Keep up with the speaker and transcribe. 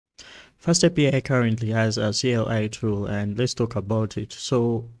FastAPI currently has a CLI tool, and let's talk about it.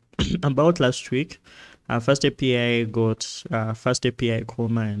 So, about last week, FastAPI got FastAPI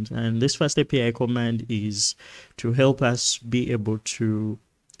command, and this FastAPI command is to help us be able to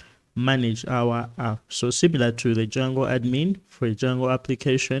manage our app. So similar to the Django admin for a Django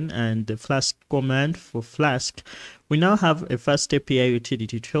application and the Flask command for Flask, we now have a FastAPI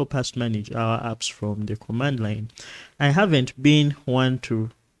utility to help us manage our apps from the command line. I haven't been one to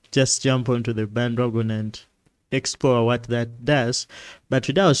just jump onto the bandwagon and explore what that does, but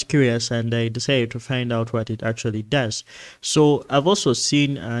today I was curious and I decided to find out what it actually does. So I've also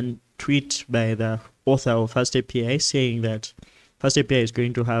seen a tweet by the author of FastAPI saying that FastAPI is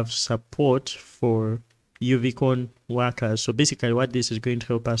going to have support for UVCon workers. So basically what this is going to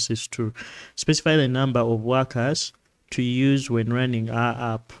help us is to specify the number of workers to use when running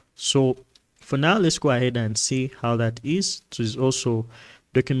our app. So for now, let's go ahead and see how that is. It is also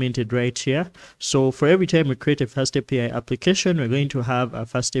documented right here. So for every time we create a FastAPI application, we're going to have a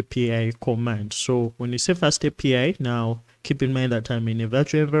FastAPI command. So when you say FastAPI, now keep in mind that I'm in a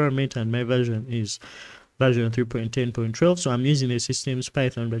virtual environment and my version is version 3.10.12. So I'm using the systems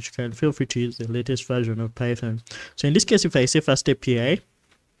Python, but you can feel free to use the latest version of Python. So in this case, if I say FastAPI,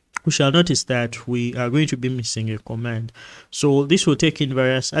 we shall notice that we are going to be missing a command. So this will take in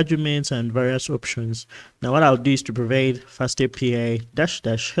various arguments and various options. Now what I'll do is to provide FastAPI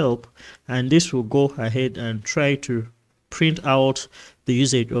 --help, and this will go ahead and try to print out the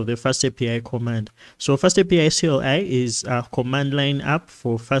usage of the FastAPI command. So FastAPI-CLI is a command line app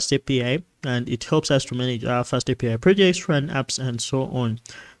for FastAPI, and it helps us to manage our FastAPI projects, run apps, and so on.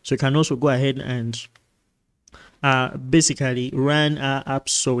 So you can also go ahead and basically run our apps.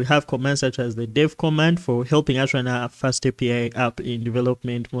 So we have commands such as the dev command for helping us run our FastAPI app in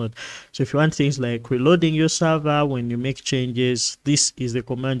development mode. So if you want things like reloading your server when you make changes, this is the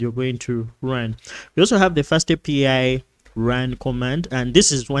command you're going to run. We also have the FastAPI run command, and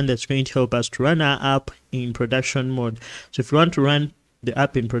this is one that's going to help us to run our app in production mode. So if you want to run the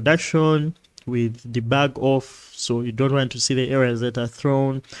app in production with debug off, so you don't want to see the errors that are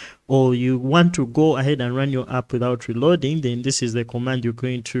thrown, or you want to go ahead and run your app without reloading, then this is the command you're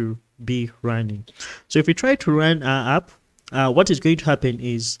going to be running. So if we try to run our app, what is going to happen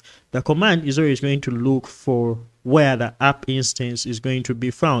is the command is always going to look for where the app instance is going to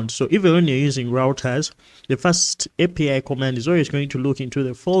be found. So even when you're using routers, the FastAPI command is always going to look into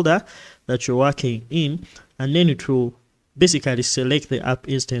the folder that you're working in, and then it will basically select the app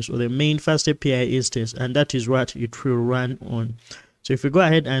instance or the main FastAPI instance, and that is what it will run on. So if we go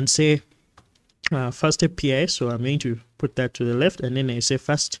ahead and say FastAPI, so I'm going to put that to the left, and then I say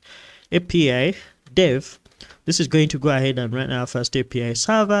FastAPI dev, this is going to go ahead and run our FastAPI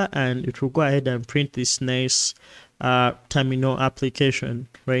server, and it will go ahead and print this nice terminal application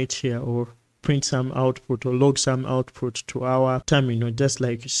right here, or print some output or log some output to our terminal, just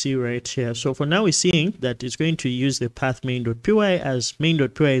like you see right here. So for now, we're seeing that it's going to use the path main.py, as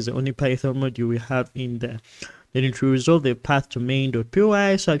main.py is the only Python module we have in there. Then it will resolve the path to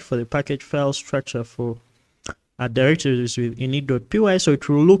main.py, search for the package file structure for directories with init.py. So it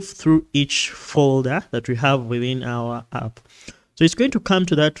will look through each folder that we have within our app. So it's going to come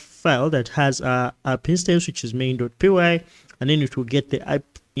to that file that has our app instance, which is main.py, and then it will get the app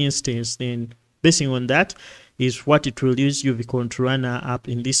instance. Then basing on that is what it will use UVCon to run our app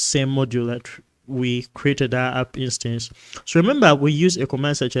in this same module that we created our app instance. So remember, we use a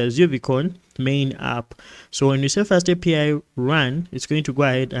command such as UVCon main app. So when we say FastAPI run, it's going to go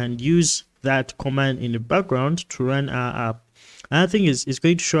ahead and use that command in the background to run our app. Another thing is it's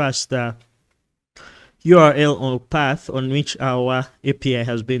going to show us the URL or path on which our API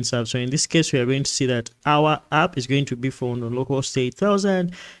has been served. So in this case, we are going to see that our app is going to be found on localhost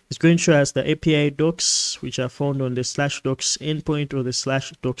 8000. It's going to show us the API docs, which are found on the /docs endpoint or the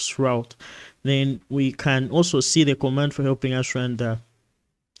 /docs route. Then we can also see the command for helping us run the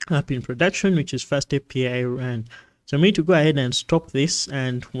app in production, which is FastAPI run. So I'm going to go ahead and stop this,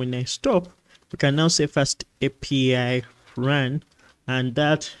 and when I stop, we can now say FastAPI run, and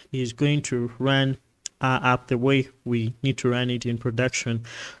that is going to run our app the way we need to run it in production.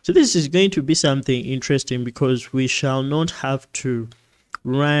 So this is going to be something interesting because we shall not have to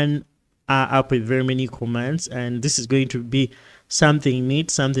run our app with very many commands, and this is going to be something neat,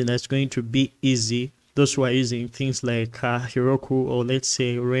 something that's going to be easy. Those who are using things like Heroku or let's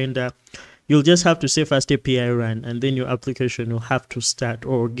say Render, you'll just have to say FastAPI run, and then your application will have to start,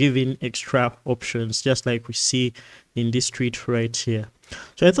 or give in extra options, just like we see in this tweet right here.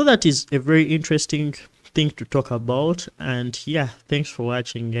 So I thought that is a very interesting thing to talk about, and yeah, thanks for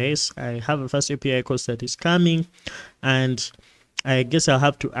watching, guys. I have a FastAPI course that is coming, and I guess I'll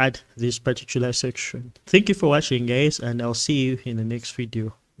have to add this particular section. Thank you for watching, guys, and I'll see you in the next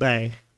video. Bye.